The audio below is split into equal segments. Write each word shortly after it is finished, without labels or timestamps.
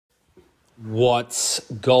What's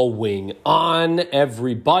going on,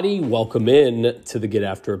 everybody? Welcome in to the Get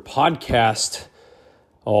After It podcast.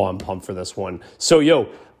 Oh, I'm pumped for this one. So,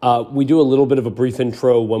 we do a little bit of a brief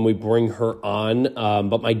intro when we bring her on,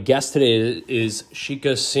 but my guest today is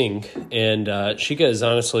Shikha Singh, and Shikha is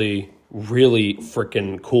honestly really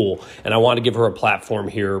freaking cool, and I want to give her a platform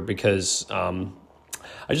here because I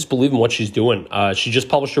just believe in what she's doing. She just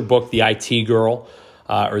published her book, The IT Girl,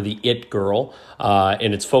 or The It Girl,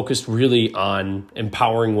 and it's focused really on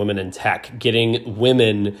empowering women in tech, getting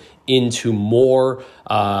women into more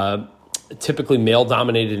typically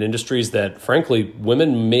male-dominated industries that, frankly,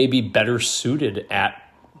 women may be better suited at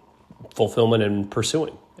fulfillment and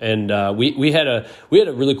pursuing. And we had a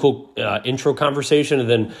really cool intro conversation, and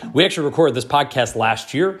then we actually recorded this podcast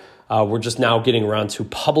last year. We're just now getting around to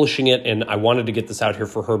publishing it, and I wanted to get this out here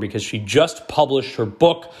for her because she just published her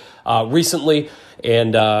book recently,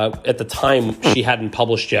 and at the time she hadn't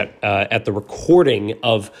published yet at the recording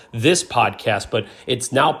of this podcast, but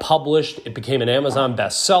it's now published. It became an Amazon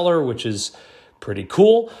bestseller, which is pretty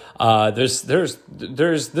cool. This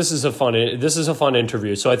is a fun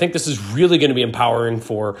interview. So I think this is really going to be empowering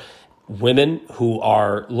for women who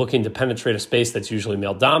are looking to penetrate a space that's usually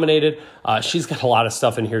male dominated. She's got a lot of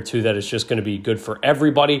stuff in here too that is just going to be good for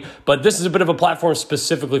everybody. But this is a bit of a platform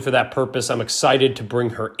specifically for that purpose. I'm excited to bring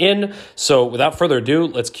her in. So without further ado,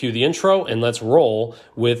 let's cue the intro and let's roll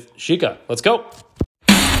with Shikha. Let's go.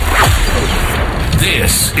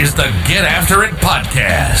 This is the Get After It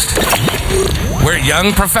podcast, where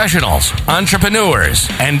young professionals, entrepreneurs,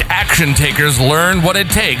 and action takers learn what it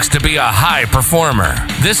takes to be a high performer.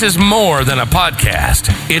 This is more than a podcast.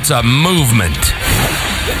 It's a movement.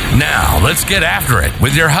 Now, let's get after it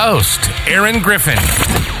with your host, Aaron Griffin.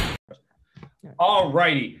 All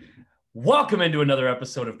righty. Welcome into another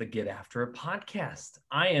episode of the Get After It podcast.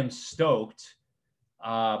 I am stoked,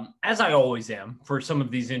 as I always am, for some of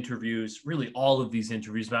these interviews, really all of these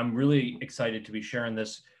interviews, but I'm really excited to be sharing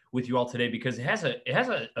this with you all today because it has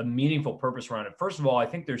a meaningful purpose around it. First of all, I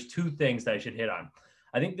think there's two things that I should hit on.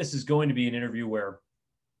 I think this is going to be an interview where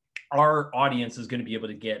our audience is going to be able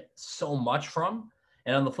to get so much from.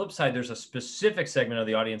 And on the flip side, there's a specific segment of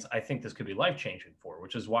the audience I think this could be life-changing for,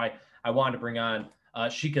 which is why I wanted to bring on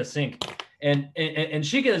Shikha Singh. And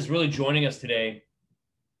Shikha is really joining us today.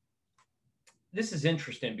 This is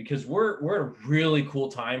interesting because we're at a really cool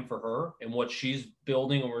time for her and what she's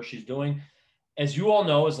building and where she's doing. As you all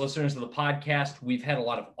know, as listeners of the podcast, we've had a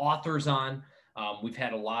lot of authors on. We've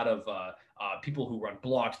had a lot of people who run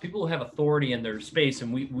blogs, people who have authority in their space.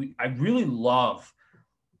 And I really love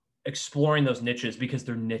exploring those niches because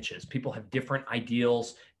they're niches. People have different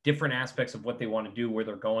ideals, different aspects of what they want to do, where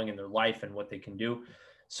they're going in their life and what they can do.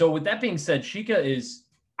 So with that being said, Shikha is,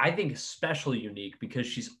 I think, especially unique because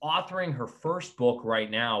she's authoring her first book right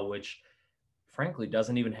now, which frankly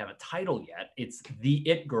doesn't even have a title yet. It's The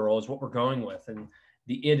It Girl is what we're going with. And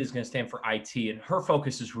the It is going to stand for IT. And her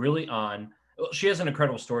focus is really on, she has an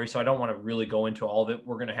incredible story, so I don't want to really go into all of it.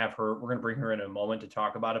 We're going to bring her in a moment to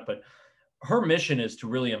talk about it. But her mission is to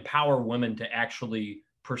really empower women to actually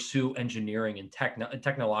pursue engineering and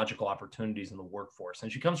technological opportunities in the workforce.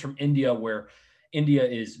 And she comes from India, where India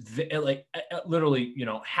is literally,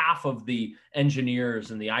 half of the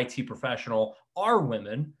engineers and the IT professional are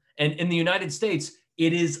women. And in the United States,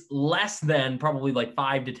 it is less than probably like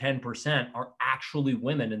 5 to 10% are actually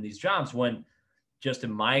women in these jobs, when just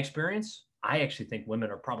in my experience, I actually think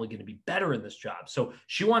women are probably going to be better in this job. So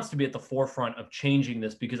she wants to be at the forefront of changing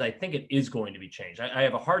this because I think it is going to be changed. I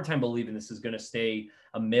have a hard time believing this is going to stay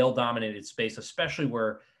a male-dominated space, especially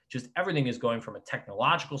where just everything is going from a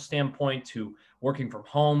technological standpoint to working from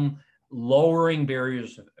home, lowering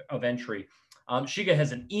barriers of entry. Shikha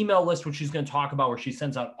has an email list, which she's going to talk about, where she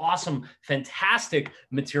sends out awesome, fantastic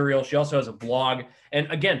material. She also has a blog. And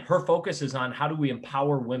again, her focus is on how do we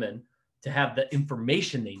empower women to have the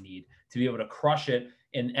information they need to be able to crush it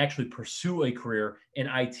and actually pursue a career in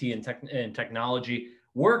IT and technology.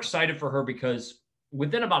 We're excited for her because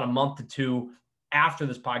within about a month to two after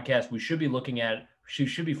this podcast, she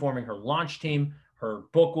should be forming her launch team. Her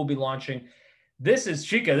book will be launching. This is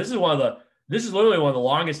Shikha. This is literally one of the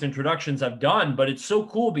longest introductions I've done, but it's so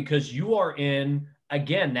cool because you are in,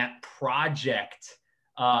 again, that project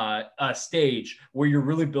stage where you're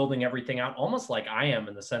really building everything out, almost like I am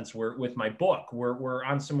in the sense where with my book, we're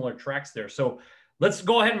on similar tracks there. So let's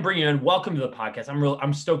go ahead and bring you in. Welcome to the podcast.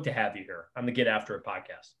 I'm stoked to have you here on the Get After It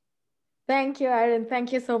podcast. Thank you, Aaron.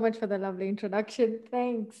 Thank you so much for the lovely introduction.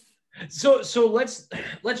 Thanks. So let's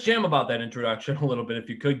jam about that introduction a little bit, if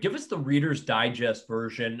you could. Give us the Reader's Digest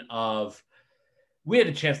version of. We had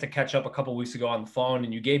a chance to catch up a couple of weeks ago on the phone,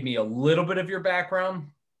 and you gave me a little bit of your background.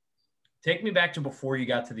 Take me back to before you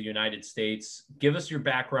got to the United States. Give us your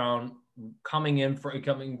background growing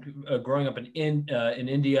up in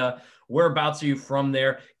India. Whereabouts are you from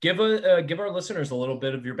there? Give our listeners a little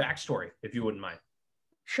bit of your backstory, if you wouldn't mind.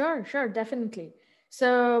 Sure, definitely.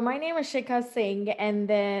 So my name is Shikha Singh,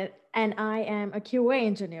 and I am a QA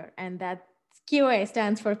engineer, and that QA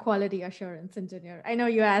stands for Quality Assurance Engineer. I know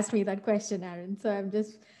you asked me that question, Aaron, so I'm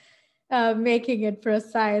just making it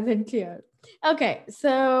precise and clear. Okay,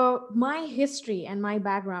 so my history and my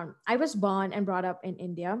background. I was born and brought up in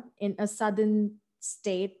India, in a southern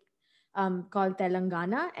state called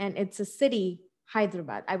Telangana, and it's a city,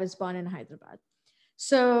 Hyderabad. I was born in Hyderabad.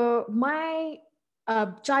 So my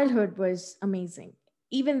childhood was amazing.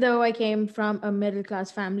 Even though I came from a middle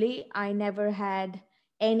class family, I never had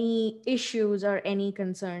any issues or any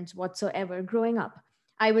concerns whatsoever growing up.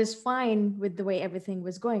 I was fine with the way everything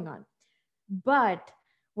was going on. But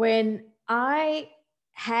when I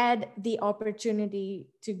had the opportunity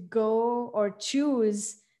to go or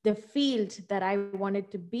choose the field that I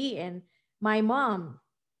wanted to be in, my mom,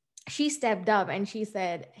 she stepped up and she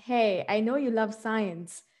said, "Hey, I know you love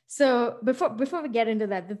science." So before we get into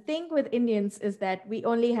that, the thing with Indians is that we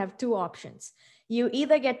only have two options. You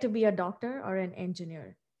either get to be a doctor or an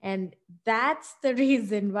engineer. And that's the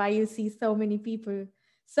reason why you see so many people,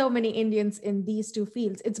 so many Indians in these two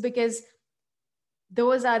fields. It's because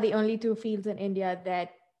those are the only two fields in India that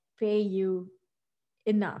pay you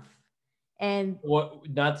enough. And what,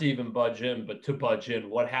 not to even budge in, but to budge in,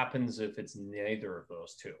 what happens if it's neither of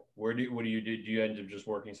those two? What do you do? Do you end up just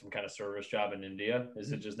working some kind of service job in India?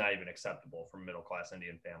 Is it just not even acceptable for middle class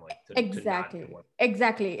Indian family exactly, to not do it?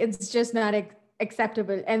 Exactly. It's just not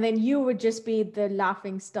acceptable. And then you would just be the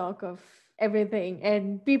laughing stock of everything,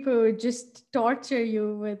 and people would just torture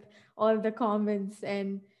you with all the comments,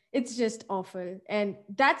 and it's just awful. And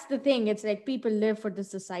that's the thing. It's like people live for the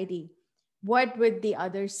society. What would the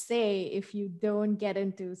others say if you don't get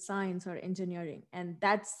into science or engineering? And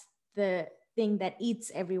that's the thing that eats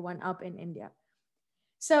everyone up in India.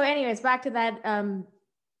 So anyways, back to that.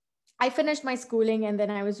 I finished my schooling, and then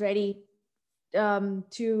I was ready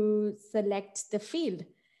to select the field.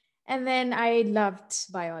 And then I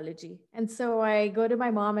loved biology. And so I go to my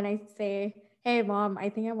mom and I say, "Hey, mom, I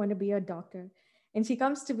think I want to be a doctor." And she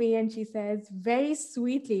comes to me and she says, very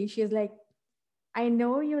sweetly, she's like, "I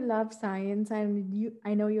know you love science, and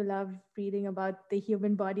I know you love reading about the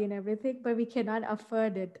human body and everything, but we cannot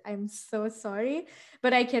afford it. I'm so sorry,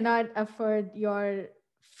 but I cannot afford your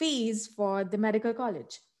fees for the medical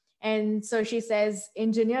college." And so she says,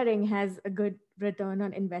 "Engineering has a good return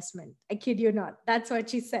on investment." I kid you not. That's what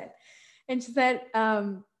she said. And she said,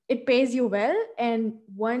 "It pays you well. And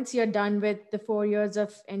once you're done with the 4 years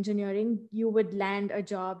of engineering, you would land a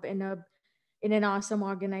job in an awesome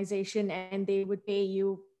organization, and they would pay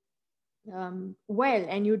you well,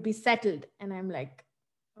 and you'd be settled." And I'm like,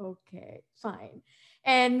 okay, fine.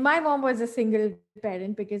 And my mom was a single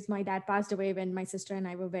parent because my dad passed away when my sister and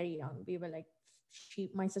I were very young. We were like,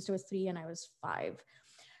 my sister was 3 and I was 5.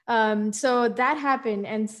 So that happened.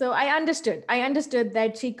 And so I understood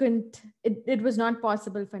that she couldn't, it was not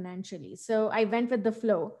possible financially. So I went with the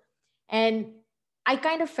flow, and I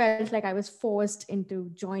kind of felt like I was forced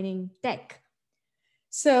into joining tech.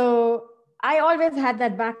 So I always had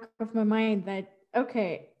that back of my mind that,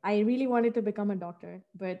 okay, I really wanted to become a doctor,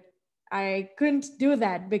 but I couldn't do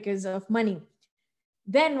that because of money.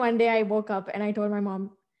 Then one day I woke up and I told my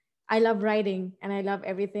mom, "I love writing and I love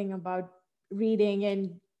everything about reading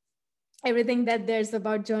and everything that there's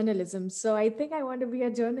about journalism. So I think I want to be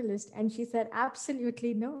a journalist." And she said,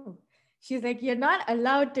 "Absolutely no." She's like, "You're not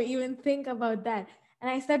allowed to even think about that."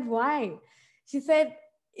 And I said, "Why?" She said,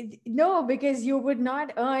 "No, because you would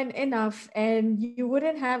not earn enough and you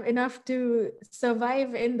wouldn't have enough to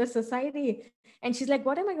survive in the society." And she's like,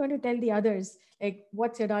 "What am I going to tell the others? Like,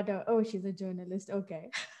 what's your daughter? Oh, she's a journalist. Okay."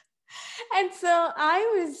 And so I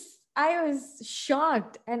was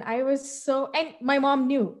shocked, and and my mom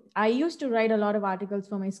knew. I used to write a lot of articles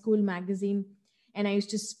for my school magazine, and I used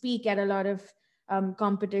to speak at a lot of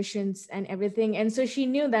competitions and everything. And so she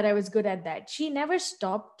knew that I was good at that. She never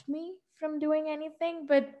stopped me from doing anything,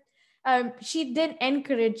 but she did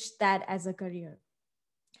encourage that as a career.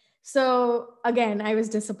 So again, I was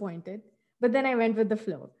disappointed, but then I went with the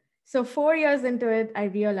flow. So 4 years into it, I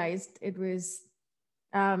realized it was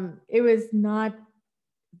not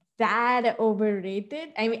that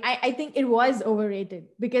overrated. I mean, I think it was overrated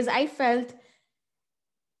because I felt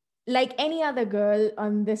like any other girl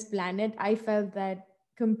on this planet. I felt that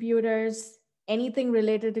computers, anything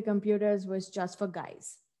related to computers, was just for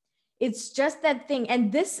guys. It's just that thing.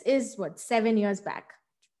 And this is what, 7 years back.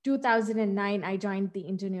 2009, I joined the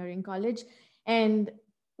engineering college. And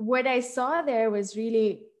what I saw there was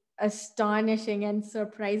really astonishing and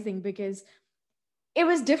surprising because it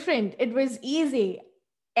was different. It was easy.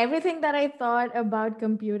 Everything that I thought about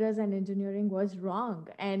computers and engineering was wrong.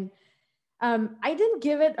 And I didn't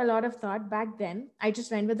give it a lot of thought back then. I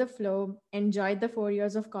just went with the flow, enjoyed the 4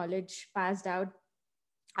 years of college, passed out.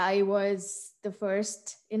 I was the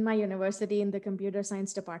first in my university in the computer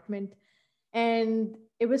science department, and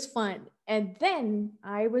it was fun. And then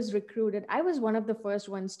I was recruited. I was one of the first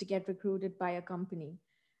ones to get recruited by a company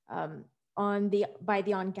um, by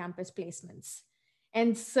the on-campus placements.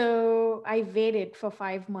 And so I waited for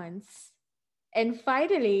 5 months, and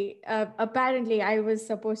finally, apparently, I was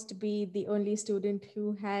supposed to be the only student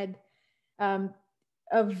who had um,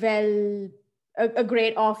 a well a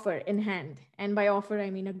great offer in hand. And by offer, I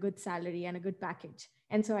mean a good salary and a good package.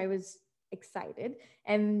 And so I was excited.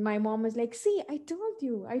 And my mom was like, see, I told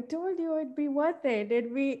you it'd be worth it.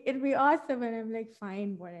 It'd be awesome. And I'm like,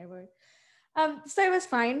 fine, whatever. So it was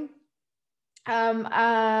fine.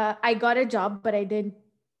 I got a job, but I didn't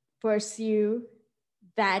pursue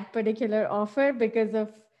that particular offer because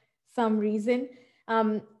of some reason.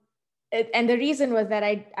 Um, and the reason was that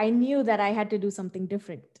I knew that I had to do something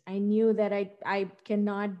different. I knew that I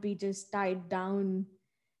cannot be just tied down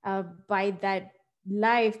by that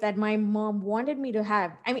life that my mom wanted me to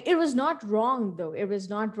have. I mean, it was not wrong though. It was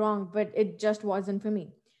not wrong, but it just wasn't for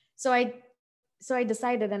me. So I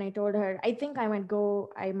decided, and I told her, I think I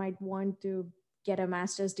might want to get a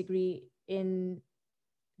master's degree in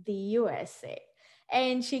the USA.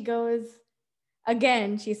 And she goes,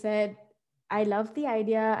 again, she said, I love the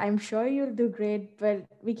idea. I'm sure you'll do great, but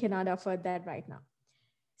we cannot afford that right now.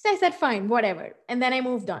 So I said, fine, whatever. And then I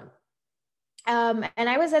moved on. And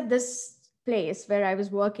I was at this place where I was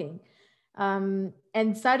working.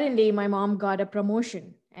 And suddenly my mom got a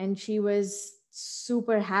promotion and she was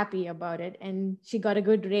super happy about it. And she got a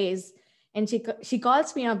good raise. And she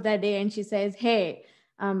calls me up that day and she says, hey,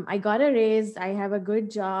 I got a raise. I have a good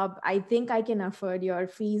job. I think I can afford your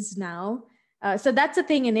fees now. So that's the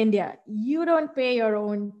thing in India. You don't pay your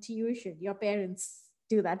own tuition. Your parents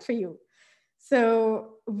do that for you.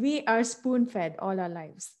 So we are spoon fed all our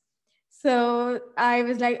lives. So I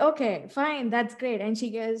was like, okay, fine, that's great. And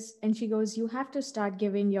she goes, you have to start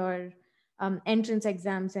giving your entrance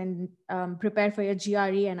exams and prepare for your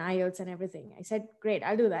GRE and IELTS and everything. I said, great,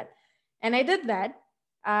 I'll do that. And I did that.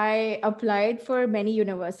 I applied for many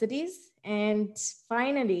universities, and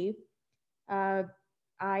finally, uh,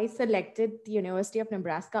 I selected the University of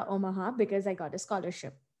Nebraska, Omaha, because I got a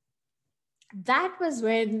scholarship. That was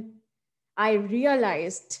when I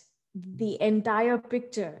realized the entire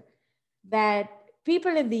picture, that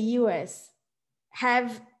people in the US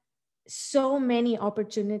have so many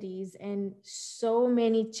opportunities and so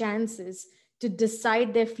many chances to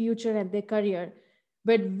decide their future and their career.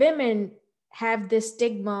 But women have this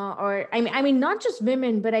stigma, or I mean, not just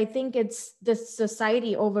women, but I think it's the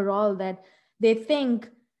society overall, that they think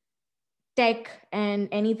tech and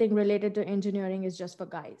anything related to engineering is just for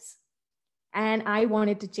guys. And I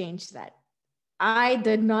wanted to change that. I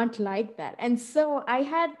did not like that. And so I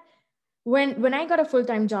had, when I got a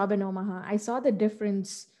full-time job in Omaha, I saw the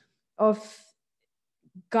difference of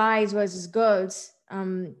guys versus girls,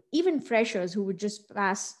 even freshers who would just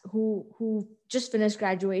pass, who just finished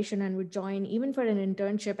graduation and would join even for an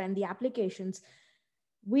internship, and the applications,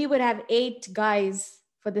 we would have 8 guys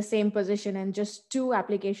for the same position and just 2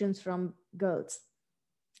 applications from girls.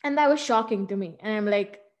 And that was shocking to me. And I'm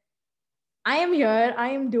like, I am here,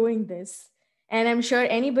 I am doing this. And I'm sure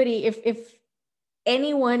anybody, if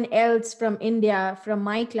anyone else from India, from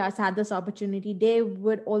my class, had this opportunity, they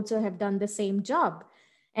would also have done the same job.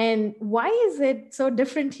 And why is it so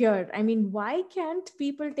different here? I mean, why can't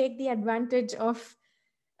people take the advantage of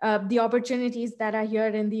the opportunities that are here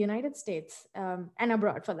in the United States, and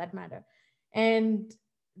abroad for that matter? And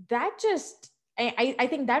that just, I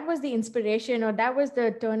think that was the inspiration, or that was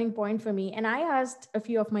the turning point for me. And I asked a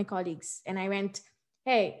few of my colleagues and I went,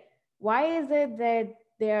 hey, why is it that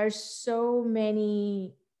there are so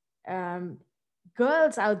many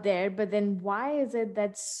girls out there, but then why is it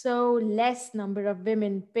that so less number of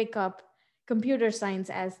women pick up computer science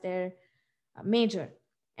as their major?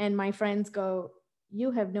 And my friends go,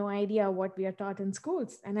 you have no idea what we are taught in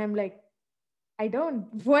schools. And I'm like, I don't.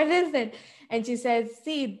 What is it? And she says,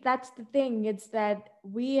 see, that's the thing. It's that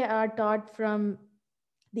we are taught from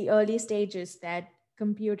the early stages that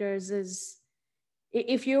computers is,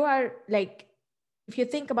 if you are like, if you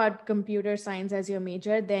think about computer science as your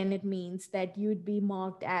major, then it means that you'd be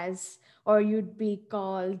mocked as, or you'd be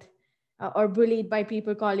called or bullied by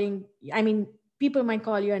people calling, I mean, people might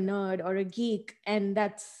call you a nerd or a geek, and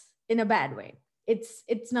that's in a bad way.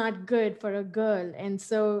 It's not good for a girl. And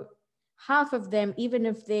so half of them, even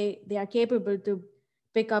if they are capable to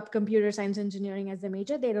pick up computer science engineering as a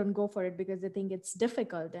major, they don't go for it because they think it's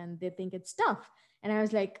difficult and they think it's tough. And I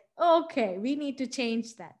was like, okay, we need to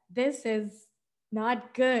change that. This is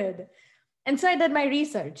not good. And so I did my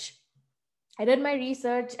research.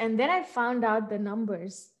 And then I found out the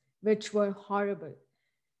numbers, which were horrible.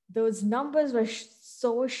 Those numbers were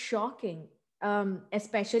so shocking,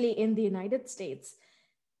 especially in the United States.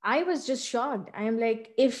 I was just shocked. I am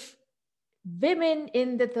like, if women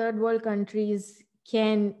in the third world countries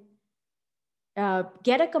can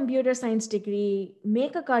get a computer science degree,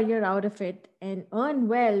 make a career out of it, and earn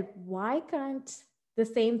well, why can't the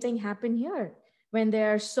same thing happen here when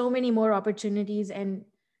there are so many more opportunities and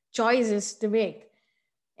choices to make?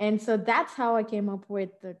 And so that's how I came up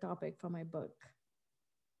with the topic for my book.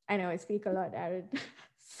 I know I speak a lot, Aaron.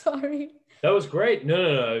 Sorry. That was great.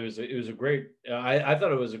 No. It was a great. I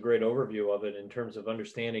thought it was a great overview of it in terms of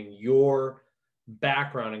understanding your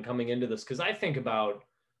background and coming into this. Because I think about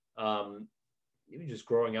even just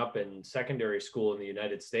growing up in secondary school in the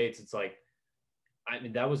United States. It's like, I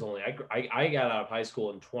mean, that was only I got out of high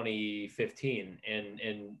school in 2015,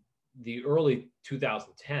 and the early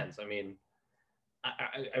 2010s. I mean,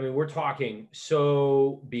 we're talking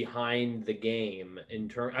so behind the game in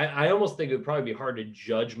terms. I almost think it would probably be hard to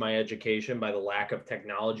judge my education by the lack of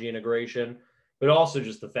technology integration, but also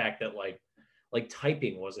just the fact that like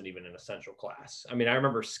typing wasn't even an essential class. I mean, I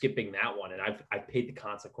remember skipping that one, and I've paid the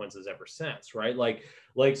consequences ever since, right? Like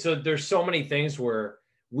so there's so many things where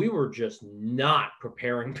we were just not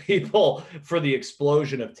preparing people for the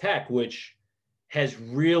explosion of tech, which has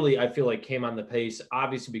really, I feel like, came on the pace,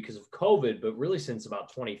 obviously because of COVID, but really since about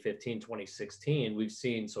 2015, 2016, we've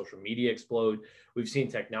seen social media explode. We've seen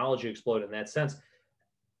technology explode in that sense.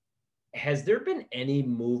 Has there been any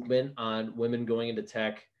movement on women going into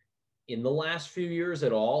tech in the last few years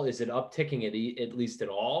at all? Is it upticking at least at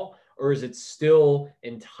all? Or is it still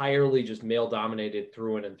entirely just male dominated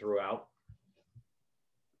through in and throughout?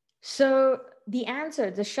 So the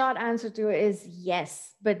short answer to it is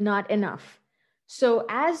yes, but not enough. So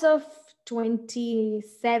as of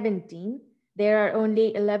 2017, there are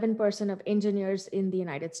only 11% of engineers in the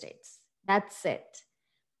United States. That's it.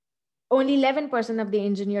 Only 11% of the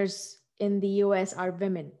engineers in the US are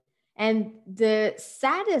women. And the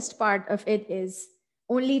saddest part of it is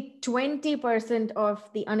only 20% of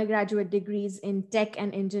the undergraduate degrees in tech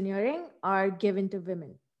and engineering are given to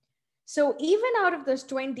women. So even out of those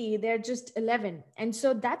 20, they're just 11. And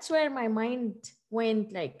so that's where my mind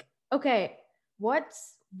went like, okay, what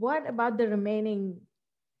about the remaining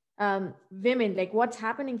women? Like, what's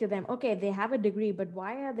happening to them? Okay, they have a degree, but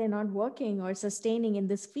why are they not working or sustaining in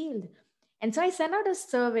this field? And so I sent out a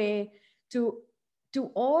survey to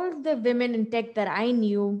all the women in tech that I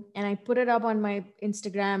knew, and I put it up on my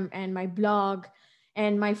Instagram and my blog,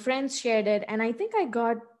 and my friends shared it. And I think I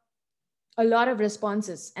got a lot of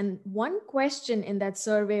responses. And one question in that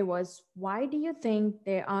survey was, why do you think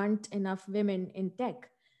there aren't enough women in tech?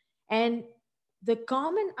 And the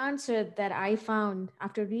common answer that I found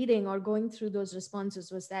after reading or going through those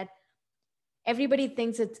responses was that everybody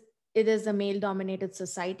thinks it is a male-dominated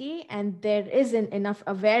society and there isn't enough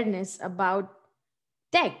awareness about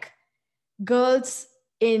tech. Girls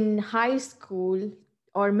in high school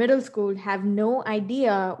or middle school have no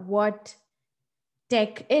idea what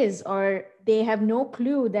tech is, or they have no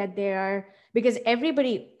clue that there are, because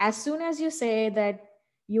everybody, as soon as you say that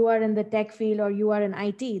you are in the tech field or you are in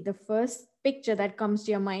IT, the first picture that comes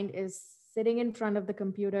to your mind is sitting in front of the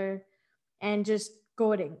computer and just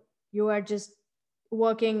coding. You are just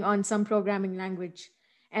working on some programming language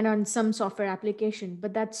and on some software application,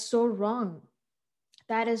 but that's so wrong.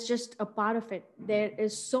 That is just a part of it. There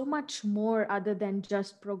is so much more other than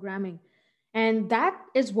just programming. And that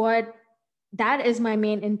is my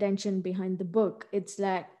main intention behind the book. It's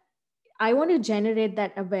like, I want to generate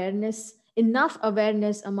that awareness, enough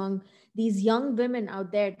awareness among these young women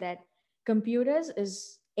out there that computers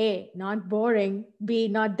is A, not boring, B,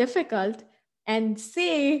 not difficult, and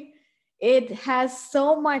C, it has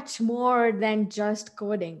so much more than just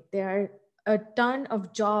coding. There are a ton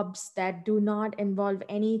of jobs that do not involve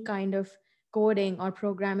any kind of coding or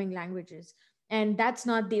programming languages. And that's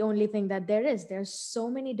not the only thing that there is. There's so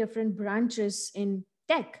many different branches in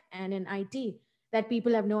tech and in IT that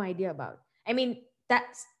people have no idea about. I mean,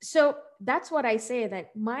 that's what I say,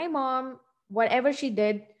 that my mom, whatever she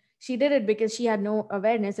did it because she had no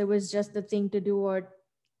awareness. It was just the thing to do, or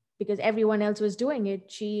because everyone else was doing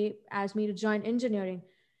it. She asked me to join engineering.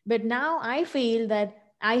 But now I feel that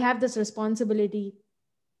I have this responsibility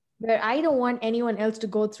where I don't want anyone else to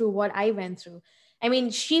go through what I went through. I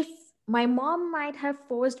mean, my mom might have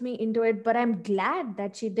forced me into it, but I'm glad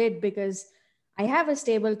that she did, because I have a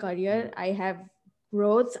stable career. I have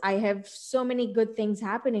growth. I have so many good things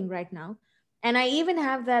happening right now. And I even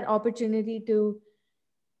have that opportunity to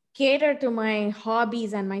cater to my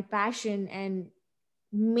hobbies and my passion and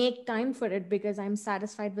make time for it because I'm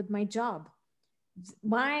satisfied with my job.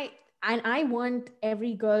 And I want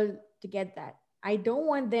every girl to get that. I don't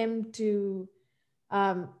want them to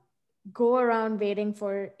um, go around waiting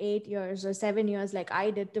for 8 years or 7 years like I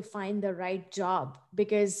did to find the right job,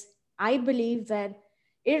 because I believe that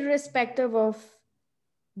irrespective of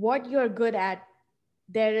what you're good at,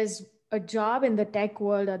 there is a job in the tech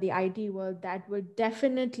world or the IT world that will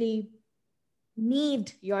definitely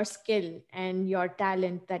need your skill and your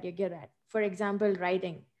talent that you're good at. For example,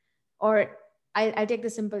 writing, or I'll take the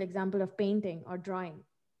simple example of painting or drawing.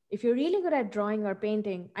 If you're really good at drawing or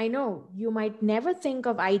painting, I know you might never think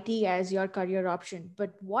of IT as your career option,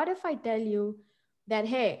 but what if I tell you that,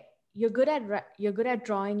 hey, you're good at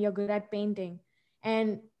drawing, you're good at painting,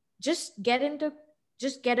 and just get into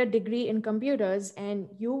just get a degree in computers and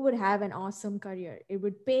you would have an awesome career. It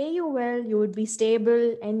would pay you well, you would be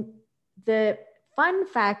stable, and the fun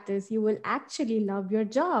fact is you will actually love your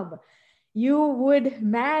job. You would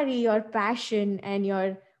marry your passion and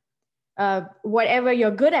your whatever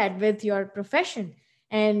you're good at with your profession.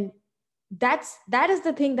 And that is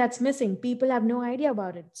the thing that's missing. People have no idea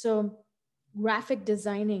about it. So graphic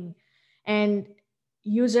designing and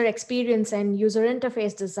user experience and user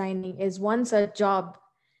interface designing is one such job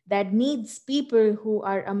that needs people who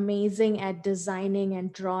are amazing at designing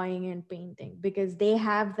and drawing and painting, because they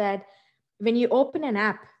have that. When you open an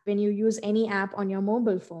app, when you use any app on your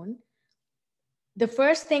mobile phone, the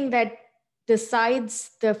first thing that decides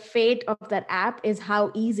the fate of that app is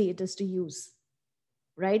how easy it is to use,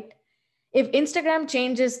 right? If Instagram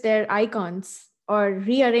changes their icons or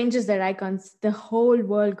rearranges their icons, the whole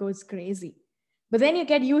world goes crazy. But then you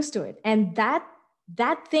get used to it. And that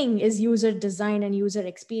thing is user design and user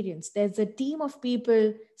experience. There's a team of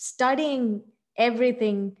people studying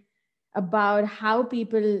everything about how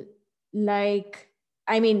people like,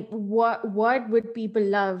 I mean, what would people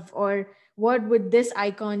love, or what would this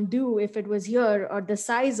icon do if it was here, or the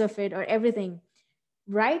size of it, or everything.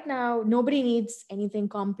 Right now, nobody needs anything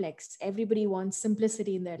complex. Everybody wants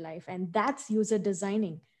simplicity in their life, and that's user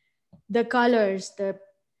designing. The colors, the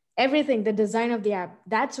everything, the design of the app,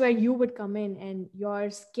 that's where you would come in, and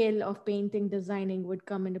your skill of painting, designing would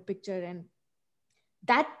come into picture. And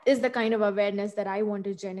that is the kind of awareness that I want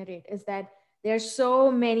to generate, is that there's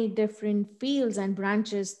so many different fields and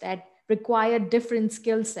branches that require different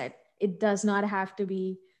skill set. It does not have to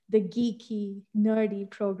be the geeky, nerdy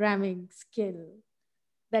programming skill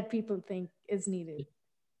that people think is needed.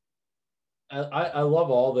 I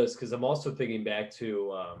love all this because I'm also thinking back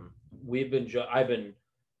to we've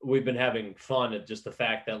been having fun at just the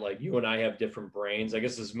fact that like you and I have different brains. I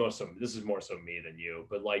guess this is more so me than you,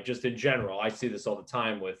 but like just in general, I see this all the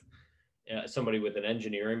time with somebody with an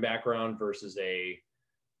engineering background versus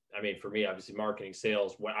I mean, for me, obviously marketing,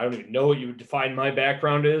 sales. I don't even know what you would define my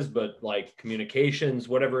background is, but like communications,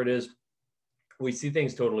 whatever it is, we see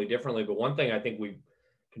things totally differently. But one thing I think we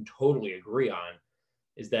can totally agree on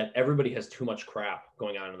is that everybody has too much crap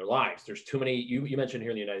going on in their lives. There's too many, you mentioned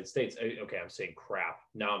here in the United States, okay, I'm saying crap.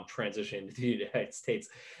 Now I'm transitioning to the United States.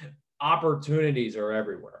 Opportunities are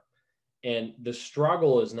everywhere. And the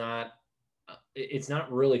struggle is it's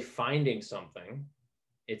not really finding something.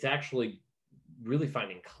 It's actually really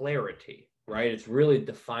finding clarity, right? It's really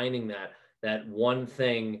defining that one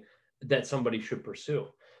thing that somebody should pursue.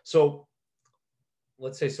 So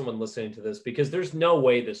let's say someone listening to this, because there's no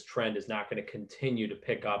way this trend is not going to continue to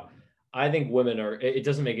pick up. I think it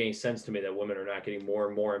doesn't make any sense to me that women are not getting more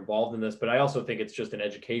and more involved in this, but I also think it's just an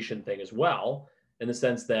education thing as well, in the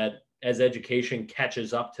sense that as education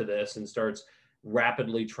catches up to this and starts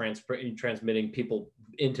rapidly transmitting people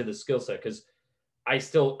into the skill set, because I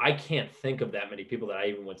can't think of that many people that I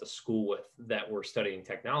even went to school with that were studying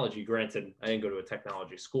technology. Granted, I didn't go to a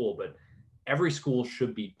technology school, but every school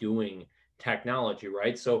should be doing technology,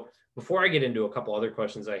 right? So before I get into a couple other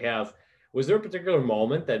questions I have, was there a particular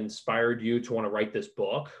moment that inspired you to want to write this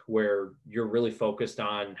book where you're really focused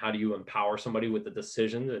on how do you empower somebody with the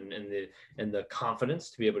decisions and the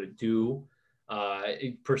confidence to be able to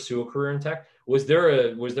pursue a career in tech? What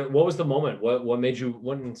was the moment?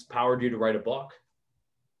 What inspired you to write a book?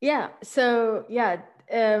 Yeah. So yeah.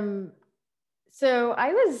 So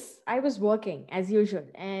I was working as usual,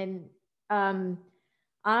 and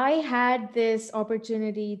I had this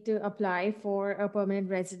opportunity to apply for a permanent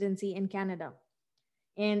residency in Canada.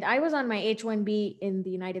 And I was on my H-1B in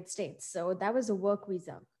the United States. So that was a work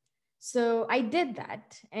visa. So I did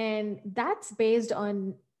that. And that's based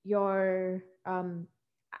on your,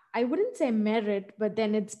 I wouldn't say merit, but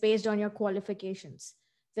then it's based on your qualifications,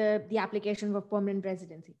 the application for permanent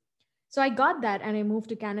residency. So I got that and I moved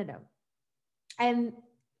to Canada. And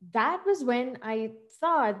that was when I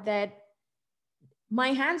thought that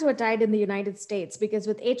my hands were tied in the United States because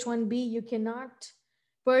with H-1B, you cannot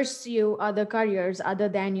pursue other careers other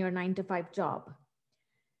than your 9 to 5 job.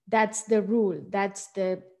 That's the rule. That's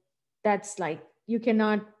like, you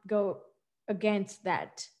cannot go against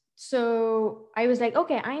that. So I was like,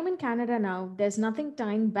 okay, I'm in Canada now. There's nothing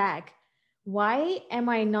tying back. Why am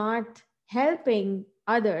I not helping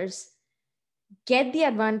others get the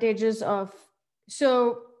advantages of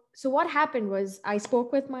so what happened was I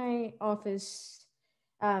spoke with my office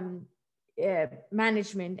um,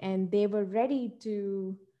 management, and they were ready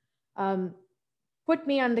to um, put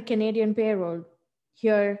me on the Canadian payroll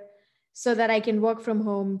here so that I can work from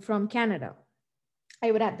home from Canada.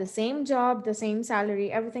 I would have the same job, the same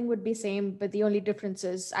salary, everything would be same, but the only difference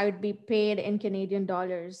is I would be paid in Canadian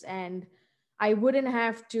dollars, and I wouldn't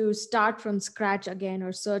have to start from scratch again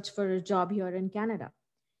or search for a job here in Canada.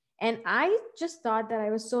 And I just thought that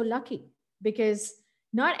I was so lucky because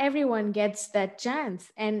not everyone gets that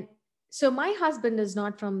chance. And so my husband is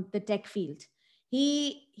not from the tech field.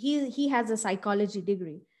 He has a psychology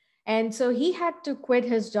degree. And so he had to quit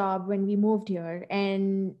his job when we moved here.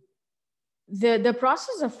 And the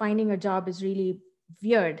process of finding a job is really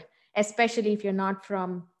weird, especially if you're not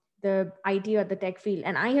from the IT or the tech field.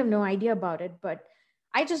 And I have no idea about it, but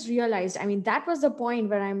I just realized, I mean, that was the point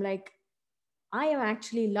where I'm like, I am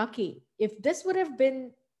actually lucky. If this would have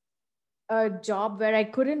been a job where I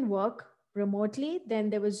couldn't work remotely, then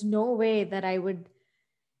there was no way that I would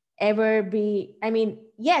ever be. I mean,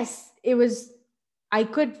 yes, it was, I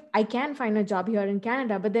can find a job here in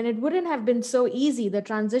Canada, but then it wouldn't have been so easy. The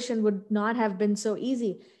transition would not have been so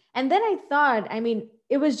easy. And then I thought, I mean,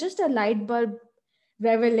 it was just a light bulb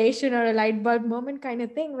revelation or a light bulb moment kind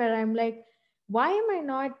of thing where I'm like, why am I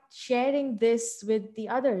not sharing this with the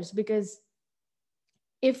others? Because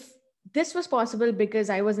if this was possible because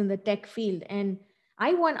I was in the tech field, and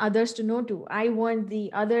I want others to know too. I want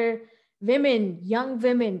the other women, young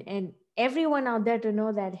women, and everyone out there to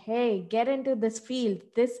know that, hey, get into this field.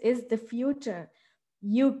 This is the future.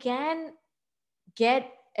 You can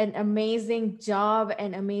get an amazing job,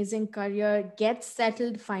 an amazing career, get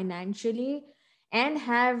settled financially, and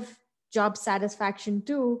have job satisfaction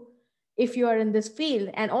too if you are in this field,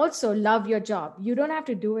 and also love your job. You don't have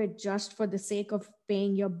to do it just for the sake of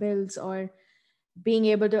paying your bills or being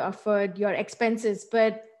able to afford your expenses.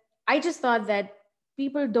 But I just thought that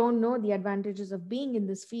people don't know the advantages of being in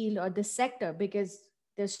this field or this sector because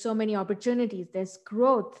there's so many opportunities, there's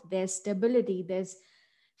growth, there's stability, there's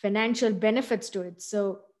financial benefits to it.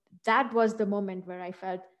 So that was the moment where I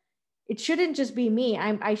felt it shouldn't just be me.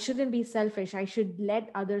 I shouldn't be selfish. I should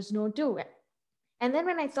let others know too. And then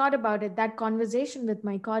when I thought about it, that conversation with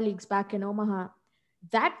my colleagues back in Omaha,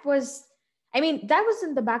 that was, I mean, that was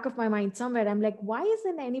in the back of my mind somewhere. I'm like, why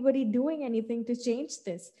isn't anybody doing anything to change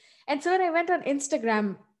this? And so when I went on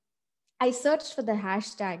Instagram, I searched for the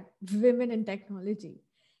hashtag women in technology.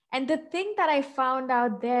 And the thing that I found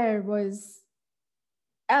out there was,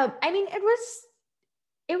 I mean, it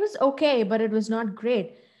was okay, but it was not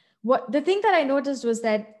great. What the thing that I noticed was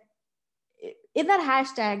that in that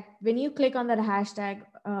hashtag, when you click on that hashtag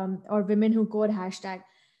or women who code hashtag,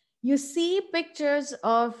 you see pictures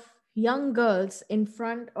of young girls in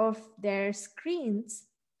front of their screens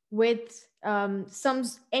with some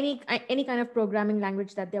any kind of programming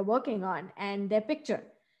language that they're working on and their picture.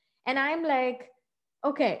 And I'm like,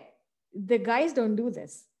 okay, the guys don't do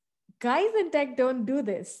this. Guys in tech don't do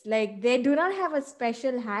this. Like they do not have a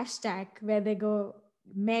special hashtag where they go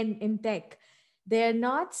men in tech. They're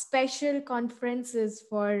not special conferences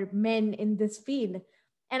for men in this field.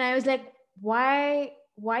 And I was like, why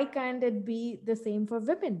can't it be the same for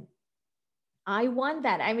women? I want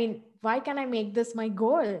that. I mean, why can't I make this my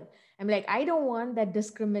goal? I'm like, I don't want that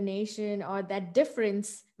discrimination or that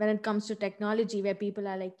difference when it comes to technology where people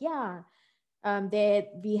are like, yeah,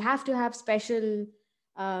 we have to have special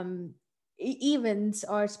um, events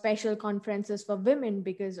or special conferences for women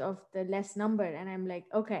because of the less number. And I'm like,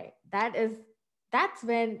 okay, that's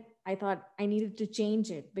when I thought I needed to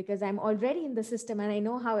change it because I'm already in the system and I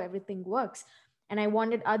know how everything works. And I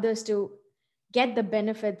wanted others to get the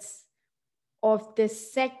benefits of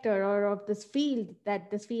this sector or of this field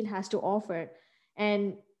that this field has to offer.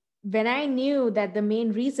 And when I knew that the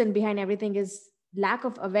main reason behind everything is lack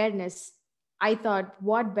of awareness, I thought,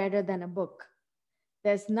 what better than a book?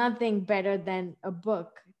 There's nothing better than a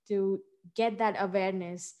book to get that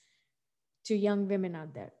awareness to young women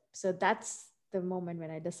out there. So that's the moment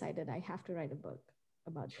when I decided I have to write a book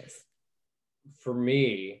about this. For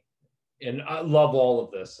me, and I love all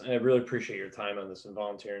of this, and I really appreciate your time on this and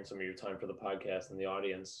volunteering some of your time for the podcast and the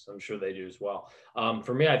audience. I'm sure they do as well.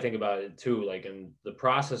 For me, I think about it too, like in the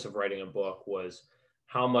process of writing a book was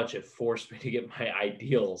how much it forced me to get my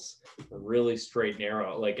ideals really straight and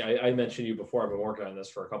narrow. Like I mentioned to you before, I've been working on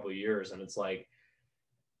this for a couple of years, and it's like,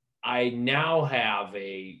 I now have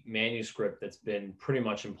a manuscript that's been pretty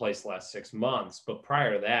much in place the last 6 months. But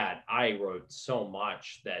prior to that, I wrote so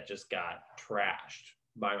much that just got trashed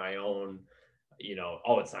by my own,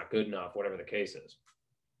 oh, it's not good enough, whatever the case is.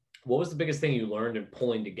 What was the biggest thing you learned in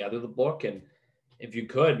pulling together the book? And if you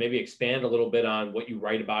could maybe expand a little bit on what you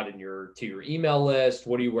write about to your email list,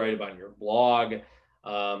 what do you write about in your blog?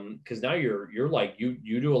 Because now you're like,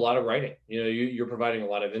 you do a lot of writing, you're providing a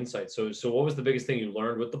lot of insight. So what was the biggest thing you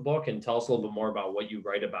learned with the book? And tell us a little bit more about what you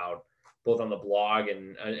write about, both on the blog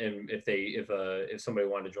and if somebody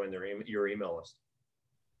wanted to join your email list.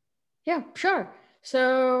 Yeah, sure.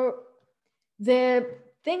 So the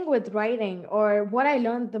thing with writing, or what I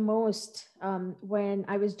learned the most when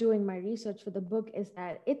I was doing my research for the book, is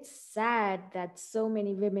that it's sad that so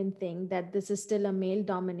many women think that this is still a male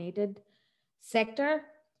dominated sector.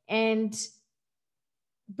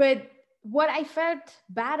 But what I felt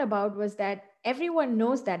bad about was that everyone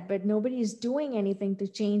knows that, but nobody is doing anything to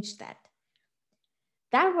change that.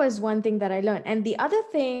 That was one thing that I learned. And the other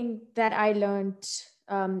thing that I learned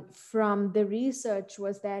from the research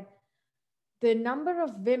was that the number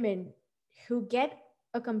of women who get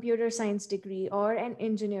a computer science degree or an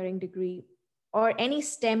engineering degree or any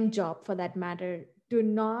STEM job for that matter do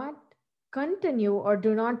not continue or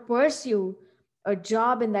do not pursue a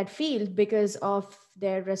job in that field because of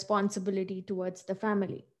their responsibility towards the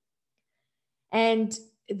family. And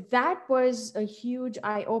that was a huge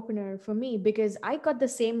eye opener for me, because I got the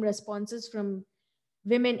same responses from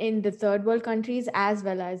women in the third world countries as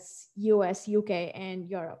well as US, UK, and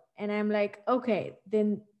Europe. And I'm like, okay,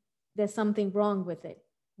 then there's something wrong with it.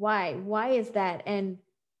 Why is that? And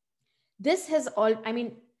this has all, I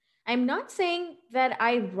mean, I'm not saying that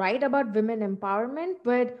I write about women empowerment,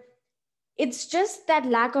 but it's just that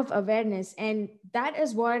lack of awareness. And that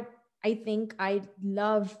is what I think I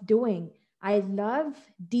love doing. I love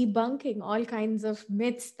debunking all kinds of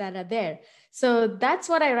myths that are there. So that's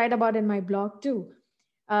what I write about in my blog too.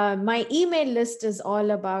 My email list is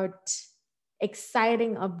all about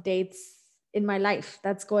exciting updates in my life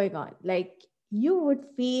that's going on. Like, you would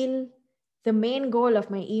feel, the main goal of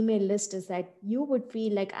my email list is that you would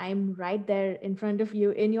feel like I'm right there in front of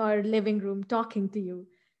you in your living room talking to you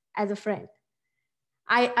as a friend.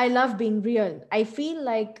 I love being real. I feel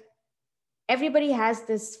like everybody has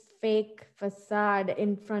this fake facade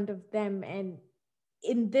in front of them. And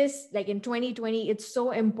in this, like in 2020, it's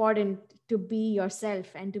so important to be yourself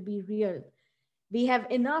and to be real. We have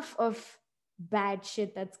enough of bad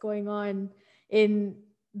shit that's going on in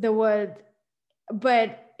the world,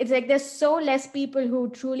 but it's like there's so less people who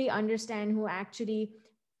truly understand, who actually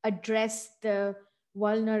address the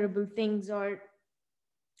vulnerable things, or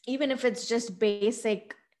even if it's just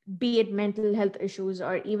basic, be it mental health issues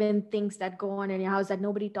or even things that go on in your house that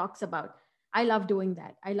nobody talks about. I love doing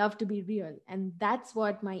that. I love to be real. And that's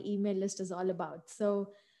what my email list is all about. So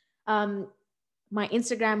my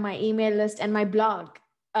Instagram, my email list, and my blog.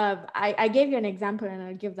 I gave you an example, and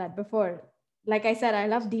I'll give that before. Like I said, I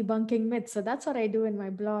love debunking myths. So that's what I do in my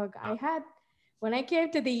blog. When I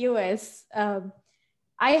came to the US,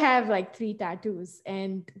 I have like 3 tattoos,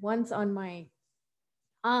 and one's on my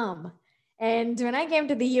arm. And when I came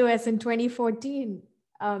to the US in 2014,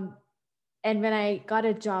 and when I got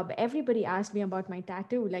a job, everybody asked me about my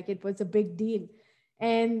tattoo, like it was a big deal.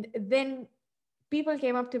 And then people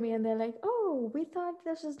came up to me and they're like, oh, we thought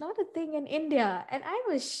this was not a thing in India. And I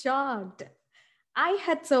was shocked. I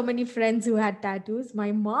had so many friends who had tattoos.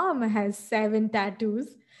 My mom has 7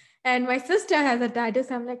 tattoos, and my sister has a tattoo.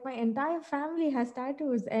 So I'm like, my entire family has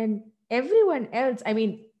tattoos, and everyone else, I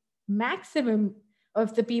mean, maximum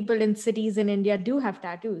of the people in cities in India do have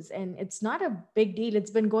tattoos, and it's not a big deal.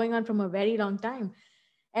 It's been going on from a very long time.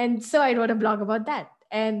 And so I wrote a blog about that.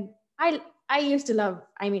 And I used to love,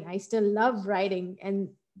 I mean, I still love writing, and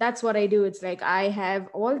that's what I do. It's like I have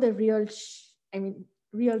all the real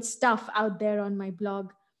stuff out there on my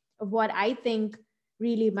blog of what I think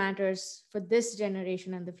really matters for this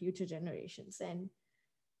generation and the future generations. And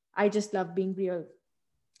I just love being real.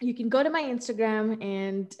 you can go to my Instagram,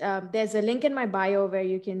 and there's a link in my bio where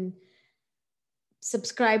you can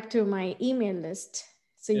subscribe to my email list.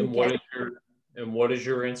 So you get. And what is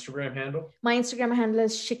your Instagram handle? My Instagram handle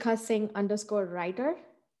is Shikha Singh_writer.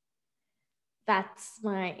 That's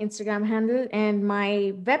my Instagram handle. And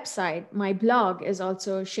my website, my blog is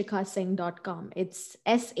also shikhasingh.com. It's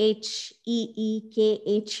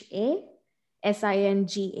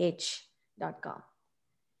SheekhaSingh.com.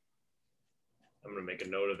 I'm going to make a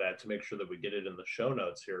note of that to make sure that we get it in the show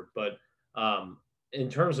notes here. But in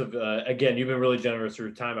terms of, again, you've been really generous with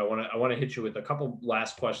your time. I want to hit you with a couple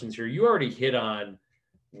last questions here. You already hit on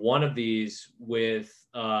one of these with,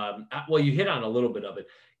 well, you hit on a little bit of it.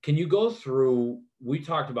 Can you go through, we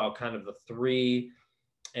talked about kind of the three,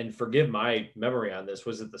 and forgive my memory on this,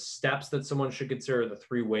 was it the steps that someone should consider, the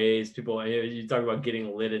three ways people, you talk about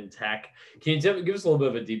getting lit in tech. Can you give us a little bit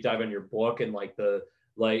of a deep dive on your book and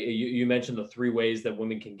you mentioned the three ways that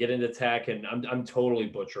women can get into tech, and I'm totally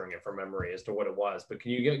butchering it from memory as to what it was, but can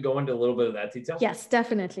you go into a little bit of that detail? Yes,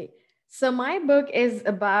 definitely. So my book is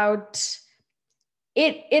about,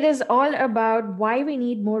 it is all about why we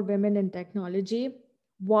need more women in technology,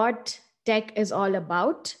 what tech is all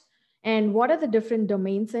about, and what are the different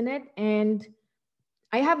domains in it. And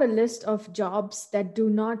I have a list of jobs that do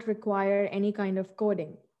not require any kind of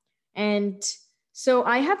coding. And so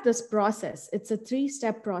I have this process. It's a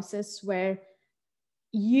 3-step process where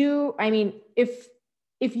if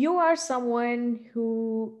you are someone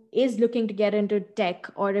who is looking to get into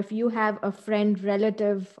tech, or if you have a friend,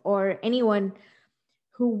 relative, or anyone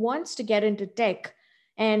who wants to get into tech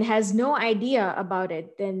and has no idea about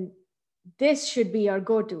it, then this should be your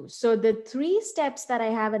go-to. So the 3 steps that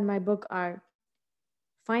I have in my book are: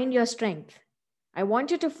 find your strength. I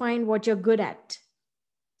want you to find what you're good at.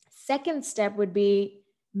 Second step would be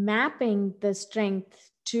mapping the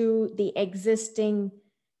strength to the existing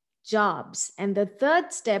jobs. And the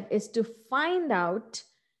third step is to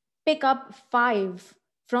pick up 5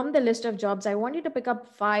 from the list of jobs. I want you to pick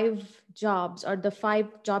up 5 jobs, or the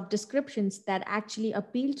 5 job descriptions that actually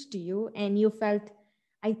appealed to you and you felt,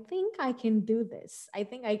 I think I can do this. I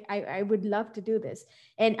think I would love to do this.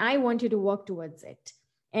 And I want you to work towards it.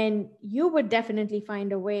 And you would definitely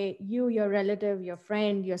find a way, you, your relative, your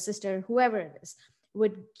friend, your sister, whoever it is,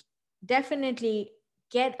 would definitely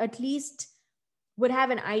would have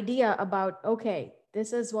an idea about, okay,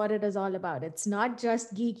 this is what it is all about. It's not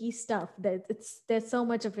just geeky stuff. There's so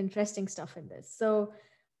much of interesting stuff in this. So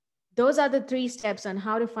those are the 3 steps on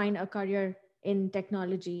how to find a career in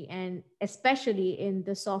technology, and especially in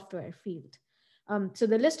the software field. So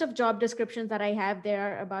the list of job descriptions that I have, there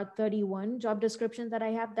are about 31 job descriptions that I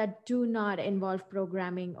have that do not involve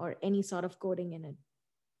programming or any sort of coding in it.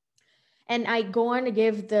 And I go on to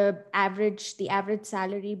give the average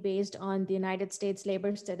salary based on the United States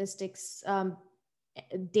Labor Statistics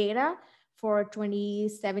data for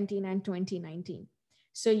 2017 and 2019.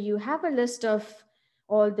 So you have a list of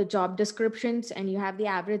all the job descriptions and you have the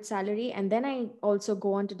average salary. And then I also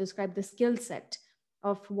go on to describe the skill set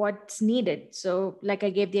of what's needed. So like I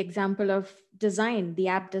gave the example of design, the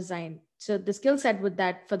app design. So the skill set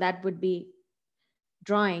for that would be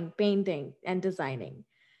drawing, painting, and designing.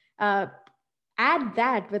 Add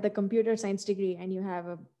that with a computer science degree and you have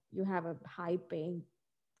a high paying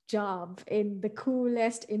job in the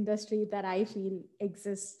coolest industry that I feel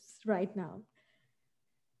exists right now.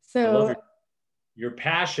 So your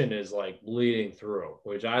passion is like bleeding through,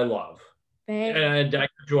 which I love. Thanks. And did I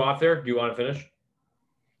cut you off there? Do you want to finish?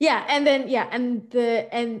 Yeah. And then,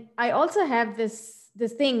 and I also have this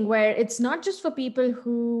thing where it's not just for people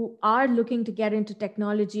who are looking to get into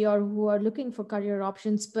technology or who are looking for career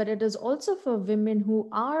options, but it is also for women who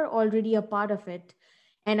are already a part of it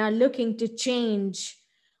and are looking to change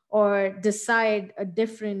or decide a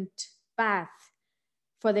different path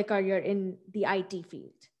for their career in the IT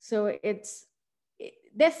field. So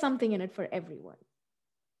there's something in it for everyone.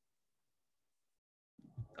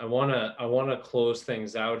 I want to close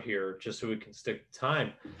things out here just so we can stick to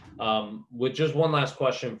time with just one last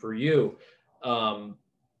question for you. I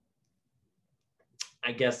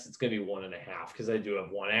guess it's going to be 1.5 because I do have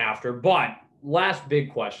one after, but last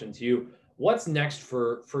big question to you. What's next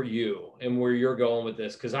for you and where you're going with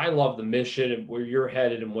this? Because I love the mission and where you're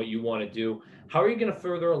headed and what you want to do. How are you going to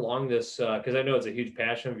further along this? Because I know it's a huge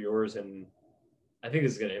passion of yours and I think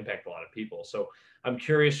this is going to impact a lot of people. So I'm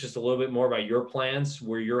curious just a little bit more about your plans,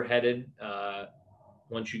 where you're headed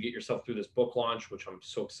once you get yourself through this book launch, which I'm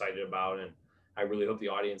so excited about. And I really hope the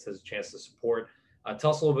audience has a chance to support.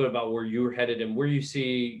 Tell us a little bit about where you're headed and where you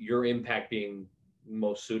see your impact being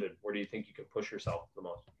most suited. Where do you think you can push yourself the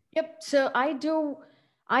most? Yep. So I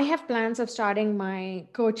I have plans of starting my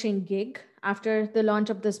coaching gig after the launch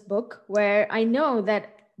of this book, where I know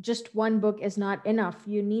that just one book is not enough.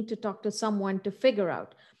 You need to talk to someone to figure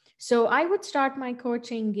out. So I would start my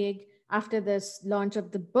coaching gig after this launch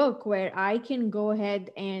of the book, where I can go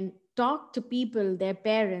ahead and talk to people, their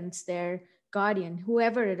parents, their guardian,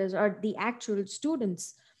 whoever it is, or the actual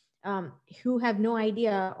students who have no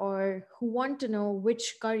idea or who want to know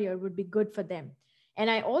which career would be good for them. And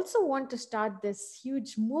I also want to start this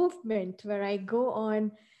huge movement where I go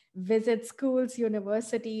on, visit schools,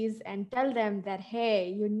 universities, and tell them that, hey,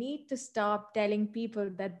 you need to stop telling people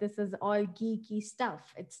that this is all geeky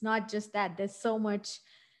stuff. It's not just that. There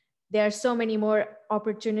are so many more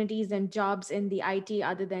opportunities and jobs in the IT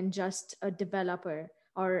other than just a developer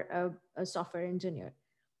or a software engineer.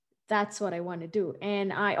 That's what I want to do.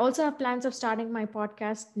 And I also have plans of starting my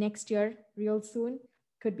podcast next year, real soon.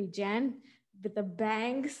 Could be Jan, with a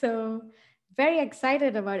bang. So very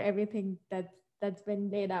excited about everything that's been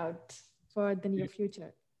laid out for the near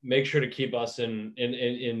future. Make sure to keep us in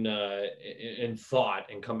thought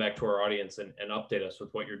and come back to our audience and update us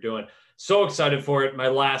with what you're doing. So excited for it. My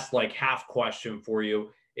last half question for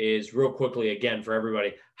you is, real quickly, again, for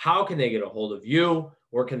everybody, how can they get a hold of you?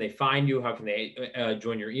 Where can they find you? How can they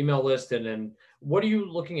join your email list? And then what are you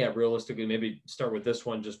looking at realistically? Maybe start with this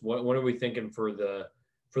one. Just what are we thinking for the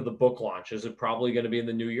book launch? Is it probably going to be in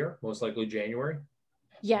the new year? Most likely January?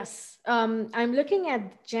 Yes. I'm looking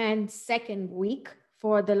at Jan's second week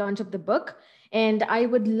for the launch of the book. And I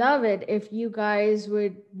would love it if you guys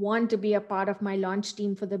would want to be a part of my launch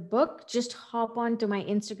team for the book. Just hop on to my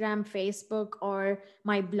Instagram, Facebook, or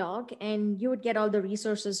my blog, and you would get all the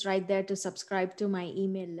resources right there to subscribe to my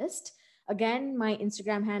email list. Again, my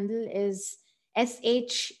Instagram handle is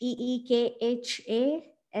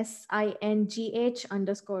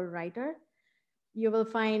SheekhaSingh_writer. You will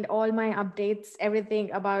find all my updates,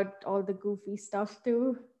 everything about all the goofy stuff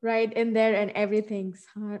too, right in there, and everything's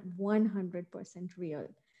 100% real.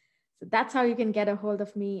 So that's how you can get a hold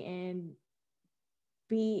of me and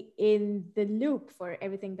be in the loop for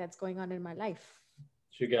everything that's going on in my life.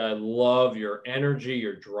 Sheekha, I love your energy,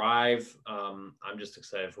 your drive. I'm just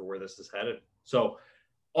excited for where this is headed. So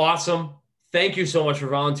awesome. Thank you so much for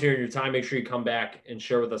volunteering your time. Make sure you come back and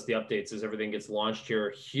share with us the updates as everything gets launched here.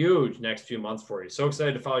 Huge next few months for you. So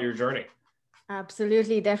excited to follow your journey.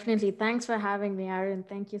 Absolutely. Definitely. Thanks for having me, Aaron.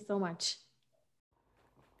 Thank you so much.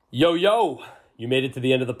 Yo, you made it to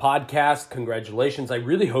the end of the podcast. Congratulations. I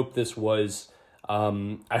really hope this was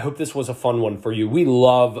a fun one for you. We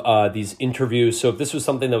love these interviews. So if this was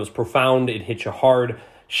something that was profound, it hit you hard,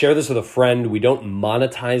 share this with a friend. We don't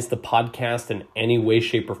monetize the podcast in any way,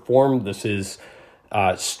 shape, or form. This is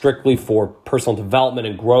strictly for personal development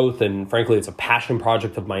and growth. And frankly, it's a passion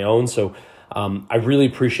project of my own. So I really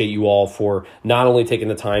appreciate you all for not only taking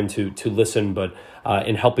the time to listen, but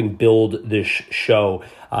in helping build this show.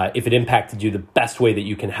 If it impacted you, the best way that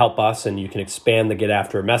you can help us and you can expand the Get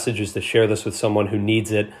After It message is to share this with someone who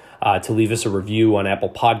needs it, to leave us a review on Apple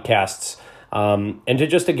Podcasts. And to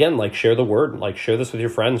just, again, share the word, share this with your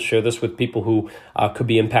friends, share this with people who could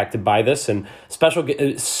be impacted by this. And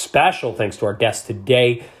special thanks to our guest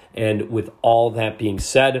today. And with all that being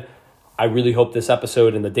said, I really hope this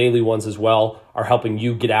episode and the daily ones as well are helping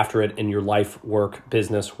you get after it in your life, work,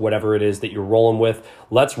 business, whatever it is that you're rolling with.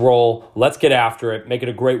 Let's roll. Let's get after it. Make it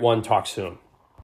a great one. Talk soon.